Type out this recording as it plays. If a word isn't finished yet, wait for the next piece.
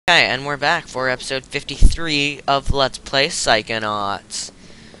Okay, and we're back for episode 53 of Let's Play Psychonauts.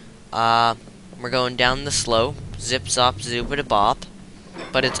 We're going down the slope, zip zop zoobada bop,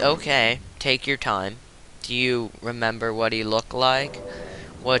 but it's okay, take your time. Do you remember what he looked like?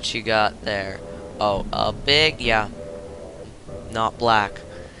 What you got there? Oh, a big, yeah, not black.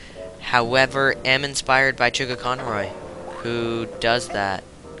 However, am inspired by Chuka Conroy, who does that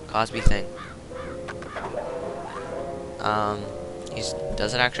Cosby thing. He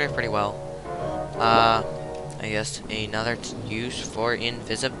does it actually pretty well. I guess another use for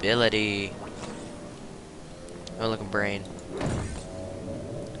invisibility. Oh, look, a brain.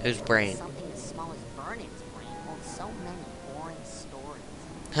 Whose brain? Something as small as Vernon's brain holds so many boring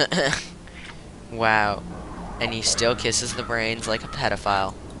stories. Wow. And he still kisses the brains like a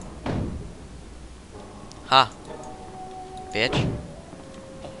pedophile. Ha. Bitch.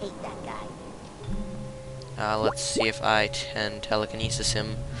 I hate that guy. Let's see if I can telekinesis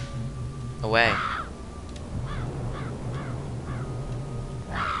him away.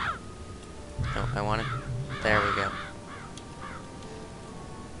 No, I want it. There we go.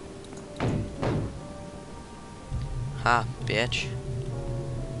 Ha, bitch.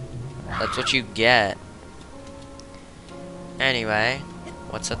 That's what you get. Anyway,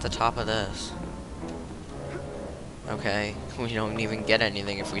 what's at the top of this? Okay, we don't even get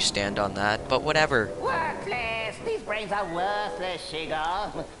anything if we stand on that, but whatever. Worthless! These brains are worthless,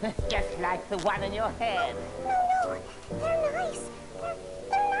 Shigo. Just like the one in your head. No, they're nice.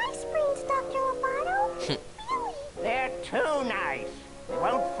 They're nice brains, Dr. Lovato. Really? They're too nice. They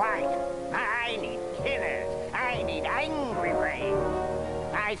won't fight. I need killers. I need angry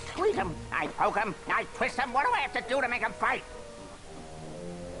brains. I squeeze them, I poke them, I twist them. What do I have to do to make them fight?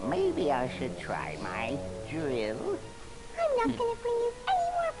 Maybe I should try my drill. I'm not gonna bring you any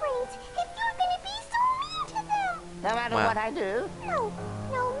more brains if you're gonna be so mean to them. No matter Wow. what I do? No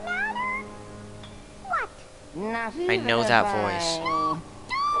matter what. Not even I know if that I- voice.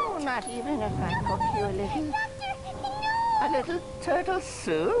 Oh, not even if I cook you a little... Doctor, no. A little turtle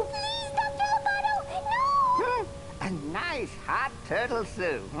soup? Please, Dr. Lovato, no. A nice hot turtle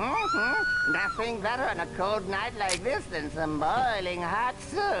soup. Nothing better on a cold night like this than some boiling hot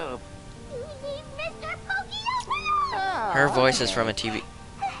soup. Mr. Pokey, Oh, Her voice is okay. from a TV.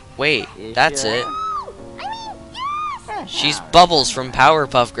 Wait, You that's sure? it. I mean, yes. She's Bubbles from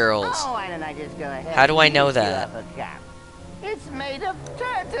Powerpuff Girls. Oh, why don't I just go ahead? How do I and know mix you that? up a cup? It's made of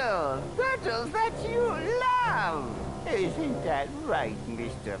turtles. Turtles that you love. Isn't that right,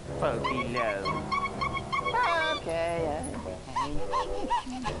 Mr. Pokey-Lo? Okay.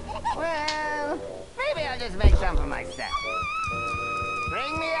 Well, maybe I'll just make some for myself.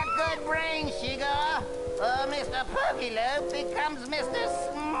 Bring me a good brain, Shigo, or Mr. Pokey-Lo becomes Mr.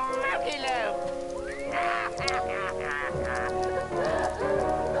 Smoky-Lo.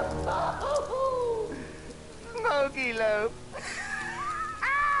 Smoky-Lo.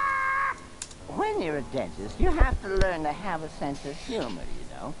 When you're a dentist, you have to learn to have a sense of humor,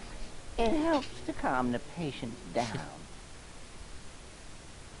 you know. It helps to calm the patient down.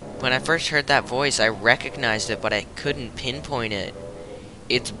 When I first heard that voice, I recognized it, but I couldn't pinpoint it.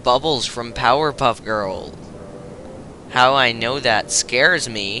 It's Bubbles from Powerpuff Girls. How I know that scares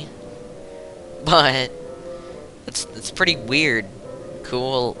me, but it's pretty weird,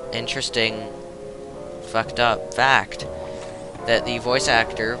 cool, interesting, fucked up fact that the voice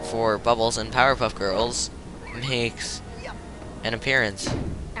actor for Bubbles and Powerpuff Girls makes an appearance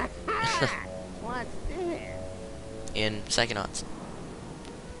What's this? in Psychonauts.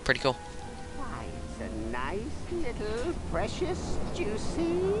 Pretty cool. Why, it's a nice little precious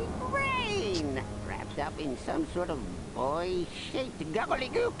juicy brain wrapped up in some sort of boy-shaped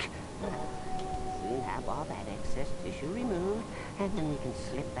gobbledygook. Soon have all that excess tissue removed, and then we can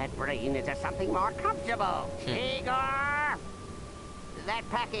slip that brain into something more comfortable. Igor! That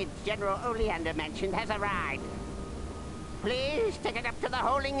package General Oleander mentioned has arrived. Please take it up to the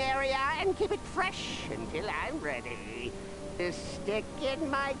holding area and keep it fresh until I'm ready. Stick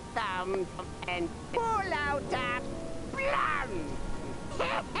in my thumb and pull out a plum.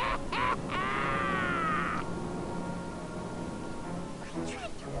 I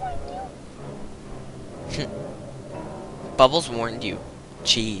tried to warn you. Bubbles warned you.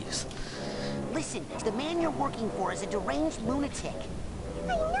 Jeez. Listen, the man you're working for is a deranged lunatic. I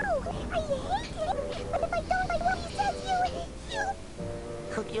know. I hate him. But if I don't like what he says, you...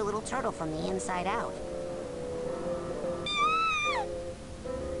 Cook your little turtle from the inside out.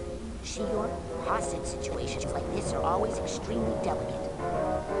 Shior, hostage situations like this are always extremely delicate.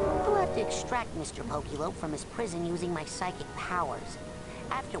 We'll have to extract Mr. Pokey-Lo from his prison using my psychic powers.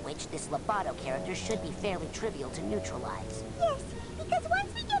 After which, this Lovato character should be fairly trivial to neutralize. Yes, because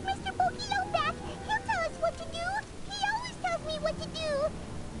once we get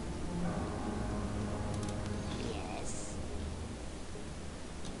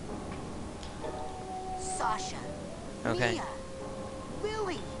Okay. Mia!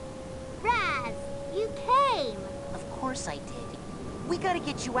 Lily! Raz, you came. Of course I did. We gotta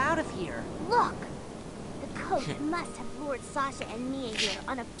get you out of here. Look, the coach must have lured Sasha and Mia here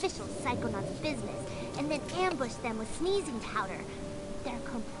on official Psychonauts business and then ambushed them with sneezing powder. They're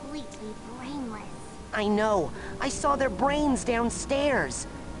completely brainless. I know. I saw their brains downstairs.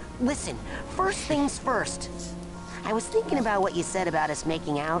 Listen, first things first. I was thinking about what you said about us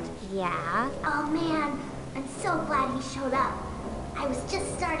making out. Yeah? Oh man, I'm so glad he showed up. I was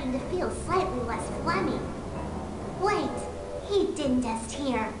just starting to feel slightly less phlegmy. Wait, he didn't just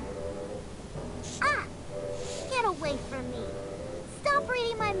hear. Ah! Get away from me. Stop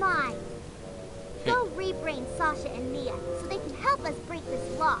reading my mind. Go rebrain Sasha and Mia so they can help us break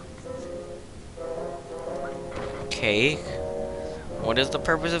this lock. Cake? What is the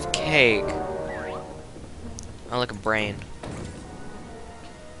purpose of cake? Oh, like a brain.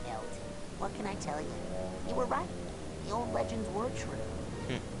 Elton, what can I tell you? You were right. The old legends were true.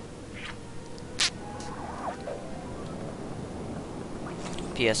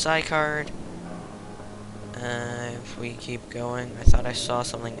 PSI card. If we keep going, I thought I saw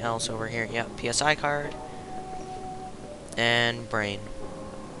something else over here. Yep, PSI card. And brain.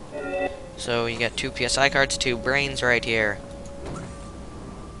 So you get 2 PSI cards, 2 brains right here.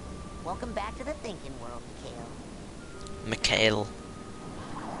 Welcome back to the thinking world, Mikhail.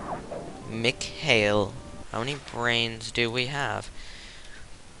 Mikhail. How many brains do we have?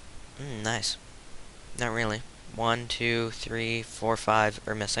 Nice. Not really. 1, 2, 3, 4, 5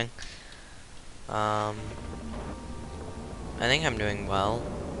 are missing. I think I'm doing well.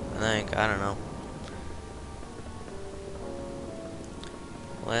 I don't know.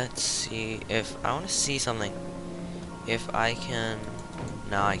 Let's see if I want to see something. If I can.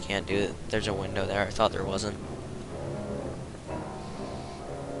 No, I can't do it. There's a window there. I thought there wasn't.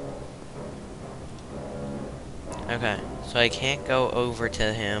 Okay, so I can't go over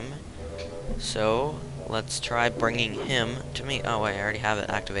to him. So let's try bringing him to me. Oh wait, I already have it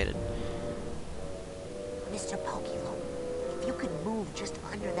activated. Mr. Pokulo, if you could move just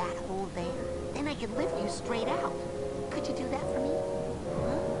under that hole there, then I could lift you straight out. Could you do that for me?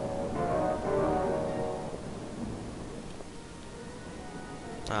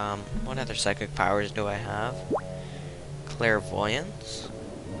 What other psychic powers do I have? Clairvoyance.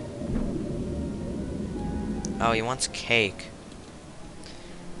 Oh, he wants cake.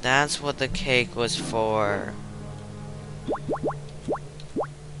 That's what the cake was for.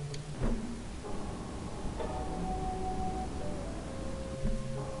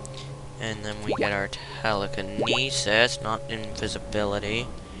 And then we get our telekinesis, not invisibility.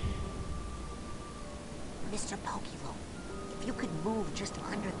 Mr. Pokulo, if you could move just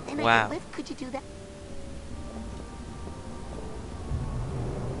under, then I Wow. could lift. Could you do that?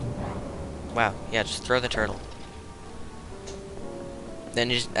 Wow, yeah, just throw the turtle. Then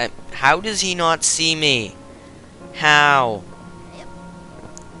just, how does he not see me? How?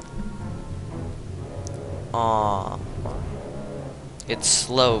 Aw. It's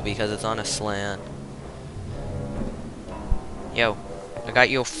slow because it's on a slant. Yo, I got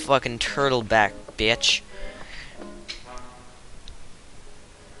your fucking turtle back, bitch.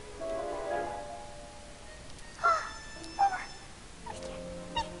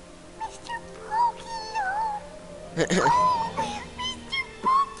 Mr. Pokilo!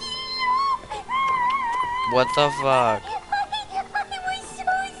 What the fuck? I was so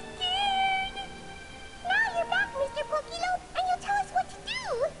scared. Now you're back, Mr. Pokilo, and you'll tell us what to do.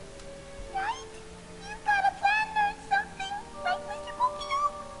 Right? You've got a plan or something, right, Mr. Pokilo?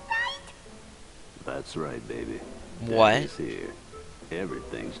 Right? That's right, baby. What? Daddy's here.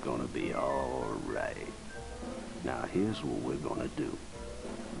 Everything's gonna be all right. Now here's what we're gonna do.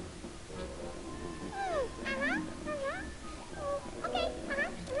 Okay.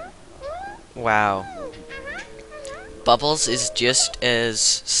 Wow. Bubbles is just as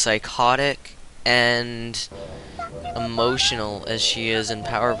psychotic and emotional as she is in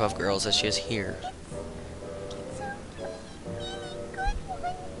Powerpuff Girls as she is here.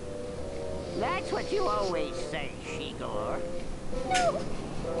 That's what you always say, Shigor. No,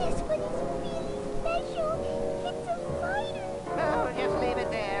 this one is really special. It's a fighter. Oh, just leave it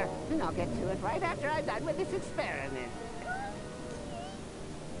there. And I'll get to it right after I'm done with this experiment.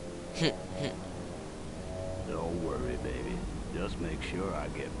 Don't worry, baby. Just make sure I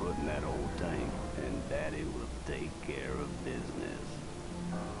get put in that old tank, and Daddy will take care of business.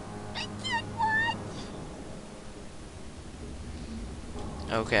 I can't watch.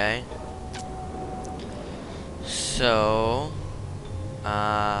 Okay. So,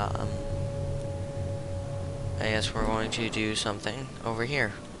 I guess we're going to do something over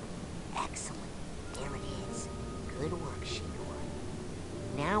here. Excellent. There it is. Good work, Shador.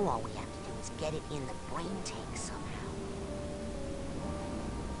 Now all we have to do is get it in the brain tank somehow.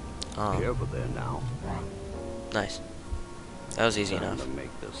 Careful there now. Nice. That was easy Time enough. to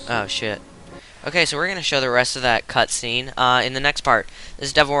make this Oh, shit. Okay, so we're going to show the rest of that cutscene in the next part. This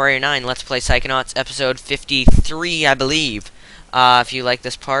is Devil Warrior 9, Let's Play Psychonauts, episode 53, I believe. If you like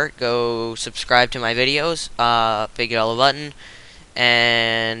this part, go subscribe to my videos, big yellow button,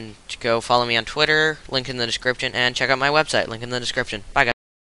 and go follow me on Twitter, link in the description, and check out my website, link in the description. Bye, guys.